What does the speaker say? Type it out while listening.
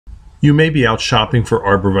You may be out shopping for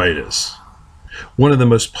arborvitaes. One of the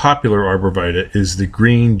most popular arborvitae is the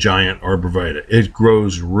green giant arborvitae. It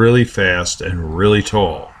grows really fast and really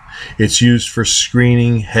tall. It's used for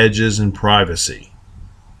screening, hedges, and privacy.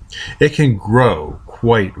 It can grow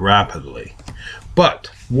quite rapidly. But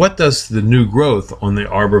what does the new growth on the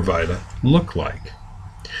arborvitae look like?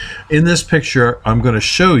 In this picture, I'm going to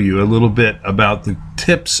show you a little bit about the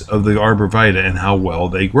tips of the arborvitae and how well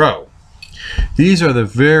they grow. These are the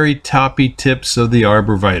very toppy tips of the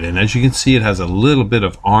arborvitae, and as you can see, it has a little bit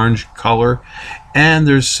of orange color and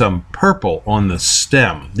there's some purple on the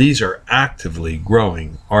stem. These are actively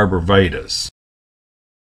growing arborvitaes.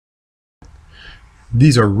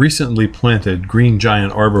 These are recently planted green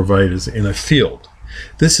giant arborvitaes in a field.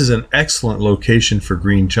 This is an excellent location for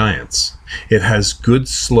green giants. It has good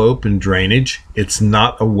slope and drainage. It's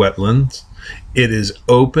not a wetland. It is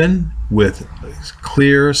open with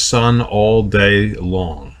clear sun all day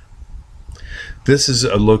long. This is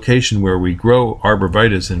a location where we grow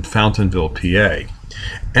arborvitaes in Fountainville, PA,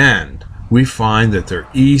 and we find that they're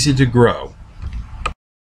easy to grow.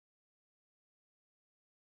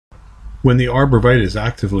 When the arborvitae is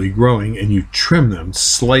actively growing and you trim them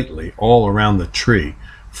slightly all around the tree,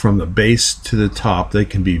 from the base to the top, they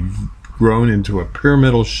can be grown into a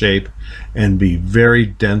pyramidal shape and be very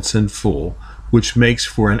dense and full, which makes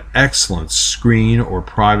for an excellent screen or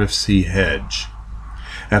privacy hedge.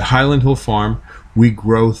 At Highland Hill Farm, we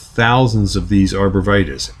grow thousands of these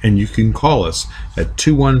arborvitaes, and you can call us at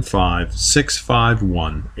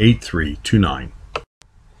 215-651-8329.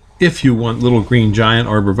 If you want little green giant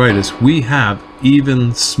arborvitaes, we have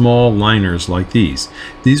even small liners like these.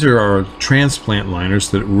 These are our transplant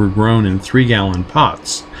liners that were grown in 3-gallon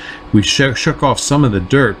pots. We shook off some of the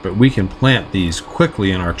dirt, but we can plant these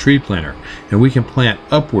quickly in our tree planter, and we can plant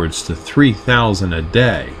upwards to 3,000 a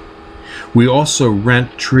day. We also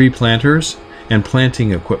rent tree planters and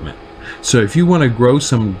planting equipment. So if you want to grow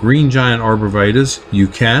some green giant arborvitaes, you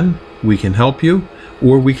can. We can help you,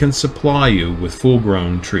 or we can supply you with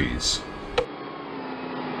full-grown trees.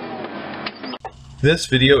 This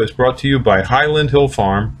video is brought to you by Highland Hill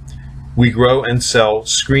Farm. We grow and sell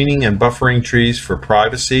screening and buffering trees for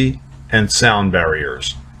privacy and sound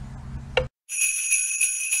barriers.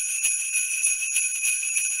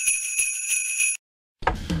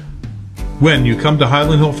 When you come to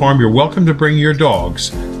Highland Hill Farm, you're welcome to bring your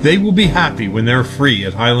dogs. They will be happy when they're free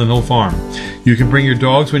at Highland Hill Farm. You can bring your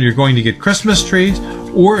dogs when you're going to get Christmas trees,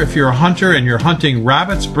 or if you're a hunter and you're hunting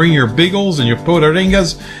rabbits, bring your beagles and your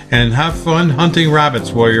podaringas and have fun hunting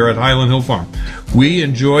rabbits while you're at Highland Hill Farm. We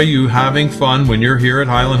enjoy you having fun when you're here at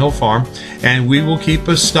Highland Hill Farm, and we will keep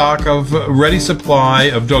a stock of ready supply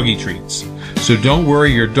of doggy treats. So don't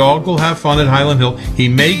worry, your dog will have fun at Highland Hill. He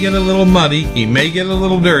may get a little muddy, he may get a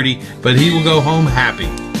little dirty, but he will go home happy.